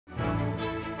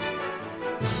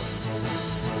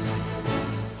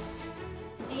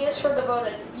for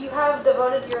Devoted. You have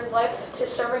devoted your life to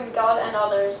serving God and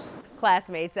others.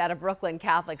 Classmates at a Brooklyn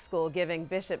Catholic school giving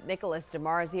Bishop Nicholas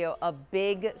DiMarzio a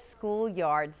big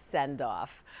schoolyard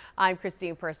send-off. I'm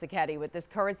Christine Persichetti with this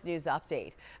Currents News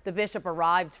update. The bishop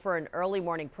arrived for an early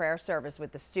morning prayer service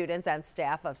with the students and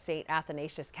staff of St.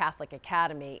 Athanasius Catholic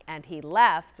Academy, and he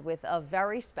left with a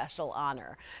very special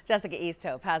honor. Jessica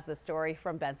Easthope has the story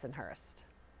from Bensonhurst.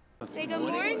 Say good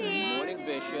morning. Good morning,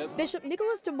 Bishop. Bishop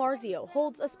Nicholas DiMarzio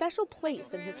holds a special place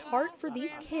in his heart for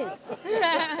these kids.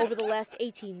 Over the last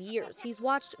 18 years, he's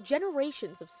watched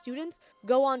generations of students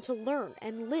go on to learn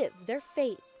and live their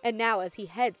faith. And now, as he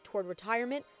heads toward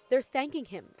retirement, they're thanking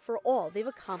him for all they've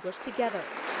accomplished together.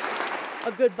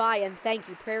 A goodbye and thank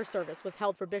you prayer service was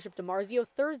held for Bishop DiMarzio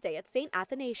Thursday at St.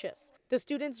 Athanasius. The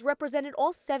students represented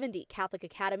all 70 Catholic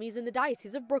academies in the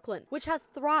Diocese of Brooklyn, which has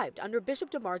thrived under Bishop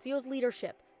DiMarzio's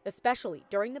leadership, especially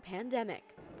during the pandemic.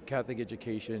 Catholic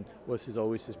education was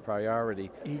always his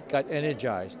priority. He got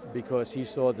energized because he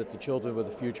saw that the children were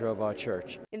the future of our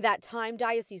church. In that time,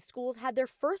 diocese schools had their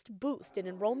first boost in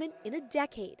enrollment in a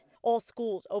decade. All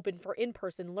schools opened for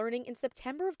in-person learning in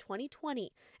September of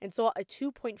 2020 and saw a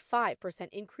 2.5%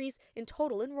 increase in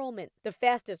total enrollment. The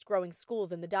fastest growing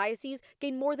schools in the diocese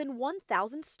gained more than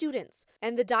 1,000 students,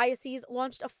 and the diocese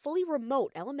launched a fully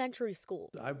remote elementary school.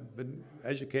 I've been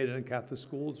educated in Catholic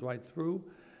schools right through,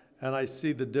 and I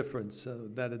see the difference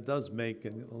that it does make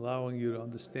in allowing you to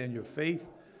understand your faith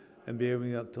and be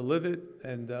able to live it,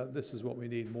 and this is what we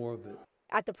need, more of it.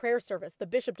 At the prayer service, the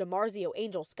Bishop DiMarzio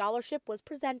Angel Scholarship was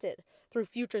presented. Through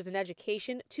Futures in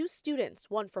Education, 2 students,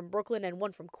 one from Brooklyn and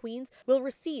one from Queens, will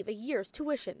receive a year's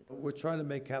tuition. We're trying to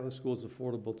make Catholic schools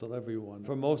affordable to everyone.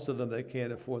 For most of them, they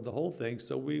can't afford the whole thing,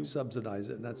 so we subsidize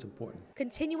it, and that's important.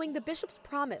 Continuing the bishop's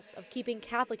promise of keeping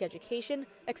Catholic education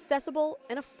accessible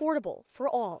and affordable for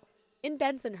all. In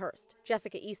Bensonhurst,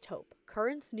 Jessica Easthope,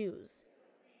 Currents News.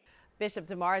 Bishop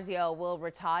DiMarzio will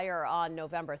retire on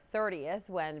November 30th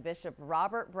when Bishop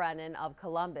Robert Brennan of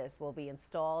Columbus will be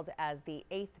installed as the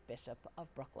 8th Bishop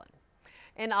of Brooklyn.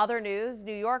 In other news,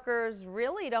 New Yorkers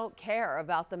really don't care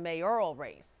about the mayoral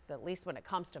race, at least when it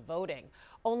comes to voting.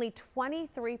 Only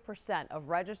 23% of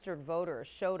registered voters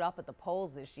showed up at the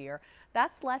polls this year.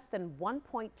 That's less than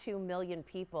 1.2 million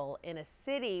people in a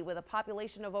city with a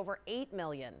population of over 8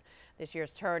 million. This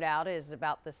year's turnout is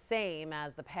about the same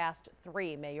as the past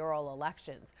 3 mayoral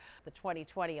elections. The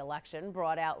 2020 election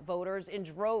brought out voters in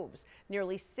droves.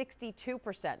 Nearly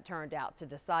 62% turned out to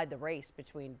decide the race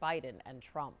between Biden and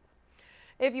Trump.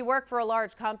 If you work for a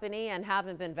large company and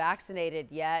haven't been vaccinated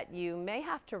yet, you may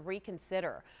have to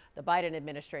reconsider. The Biden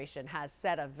administration has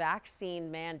set a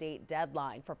vaccine mandate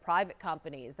deadline for private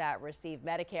companies that receive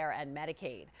Medicare and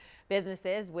Medicaid.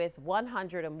 Businesses with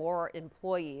 100 or more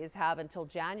employees have until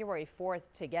January 4th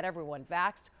to get everyone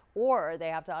vaxxed, or they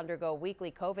have to undergo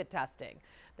weekly COVID testing.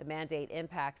 The mandate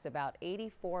impacts about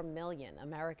 84 million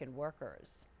American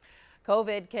workers.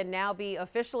 COVID can now be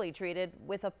officially treated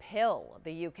with a pill.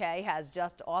 The UK has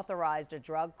just authorized a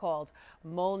drug called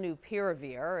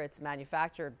molnupiravir. It's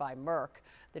manufactured by Merck.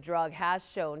 The drug has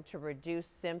shown to reduce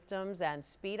symptoms and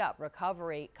speed up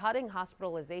recovery, cutting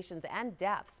hospitalizations and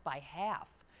deaths by half.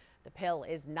 The pill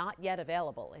is not yet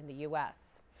available in the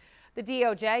U.S. The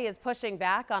DOJ is pushing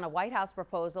back on a White House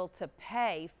proposal to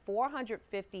pay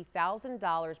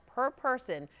 $450,000 per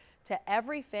person to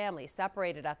every family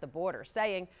separated at the border,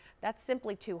 saying that's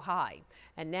simply too high.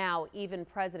 And now even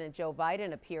President Joe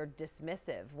Biden appeared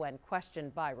dismissive when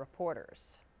questioned by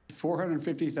reporters.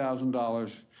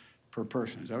 $450,000 per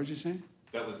person, is that what you're saying?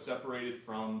 That was separated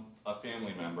from a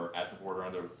family member at the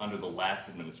border under the last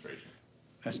administration.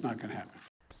 That's not going to happen.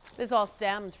 This all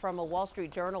stemmed from a Wall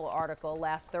Street Journal article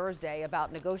last Thursday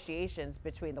about negotiations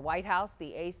between the White House,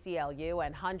 the ACLU,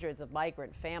 and hundreds of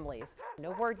migrant families.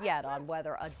 No word yet on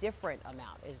whether a different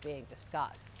amount is being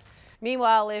discussed.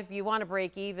 Meanwhile, if you want to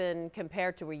break even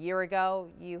compared to a year ago,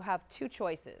 you have 2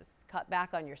 choices: cut back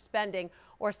on your spending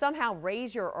or somehow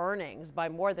raise your earnings by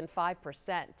more than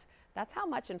 5%. That's how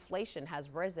much inflation has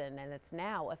risen, and it's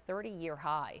now a 30-year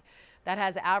high. That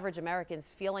has average Americans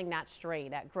feeling that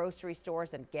strain at grocery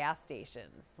stores and gas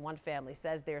stations. One family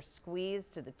says they're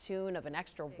squeezed to the tune of an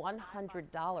extra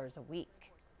 $100 a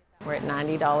week. We're at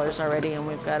 $90 already, and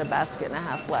we've got a basket and a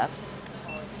half left.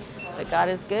 But God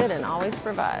is good and always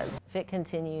provides. If it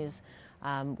continues,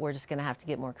 we're just going to have to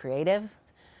get more creative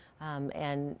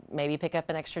and maybe pick up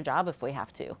an extra job if we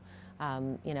have to.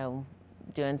 You know,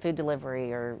 doing food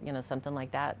delivery or, you know, something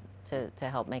like that to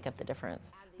help make up the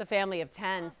difference. The family of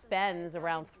 10 spends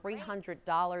around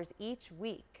 $300 each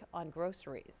week on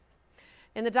groceries.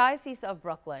 In the Diocese of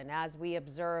Brooklyn, as we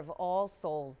observe All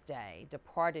Souls Day,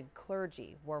 departed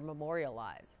clergy were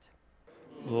memorialized.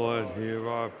 Lord, hear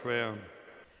our prayer.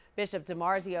 Bishop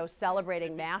DiMarzio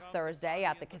celebrating Mass Thursday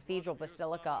at the Cathedral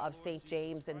Basilica of St.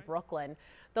 James in Brooklyn.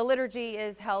 The liturgy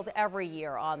is held every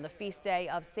year on the feast day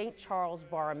of St. Charles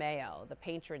Borromeo, the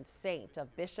patron saint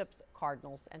of bishops,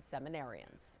 cardinals, and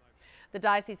seminarians. The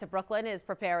Diocese of Brooklyn is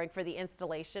preparing for the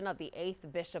installation of the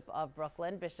 8th Bishop of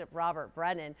Brooklyn, Bishop Robert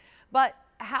Brennan. But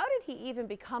how did he even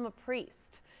become a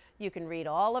priest? You can read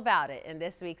all about it in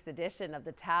this week's edition of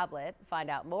The Tablet.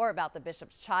 Find out more about the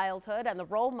bishop's childhood and the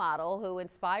role model who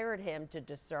inspired him to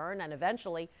discern and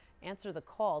eventually answer the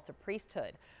call to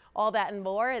priesthood. All that and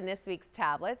more in this week's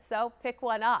Tablet, so pick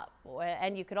one up.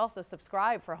 And you can also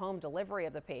subscribe for home delivery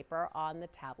of the paper on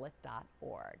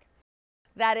thetablet.org.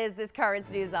 That is this Currents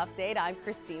News Update. I'm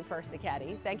Christine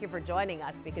Persichetti. Thank you for joining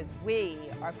us because we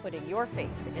are putting your faith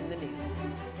in the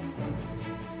news.